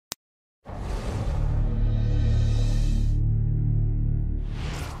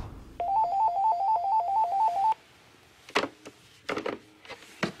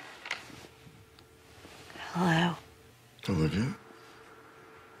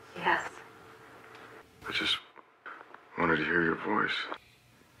I just wanted to hear your voice.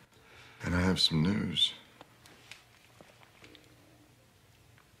 And I have some news.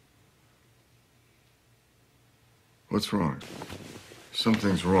 What's wrong?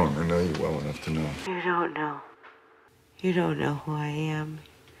 Something's wrong. I know you well enough to know. You don't know. You don't know who I am.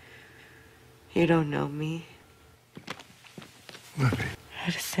 You don't know me. Libby.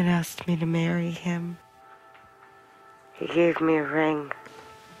 Edison asked me to marry him. He gave me a ring.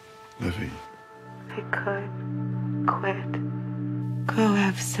 Livy. I could quit. Go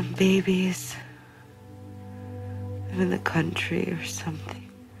have some babies. Live in the country or something.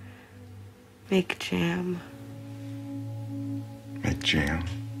 Make jam. Make jam?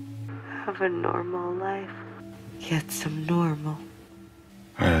 Have a normal life. Get some normal.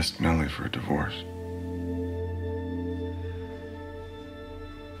 I asked Nellie for a divorce.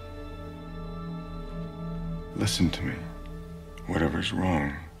 Listen to me. Whatever's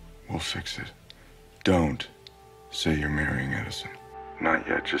wrong, we'll fix it. Don't say you're marrying Edison. Not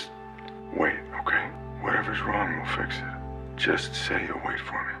yet, just wait, okay? Whatever's wrong, we'll fix it. Just say you'll wait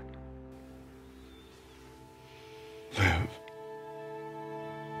for me. Liv.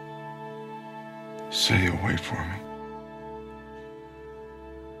 Say you'll wait for me.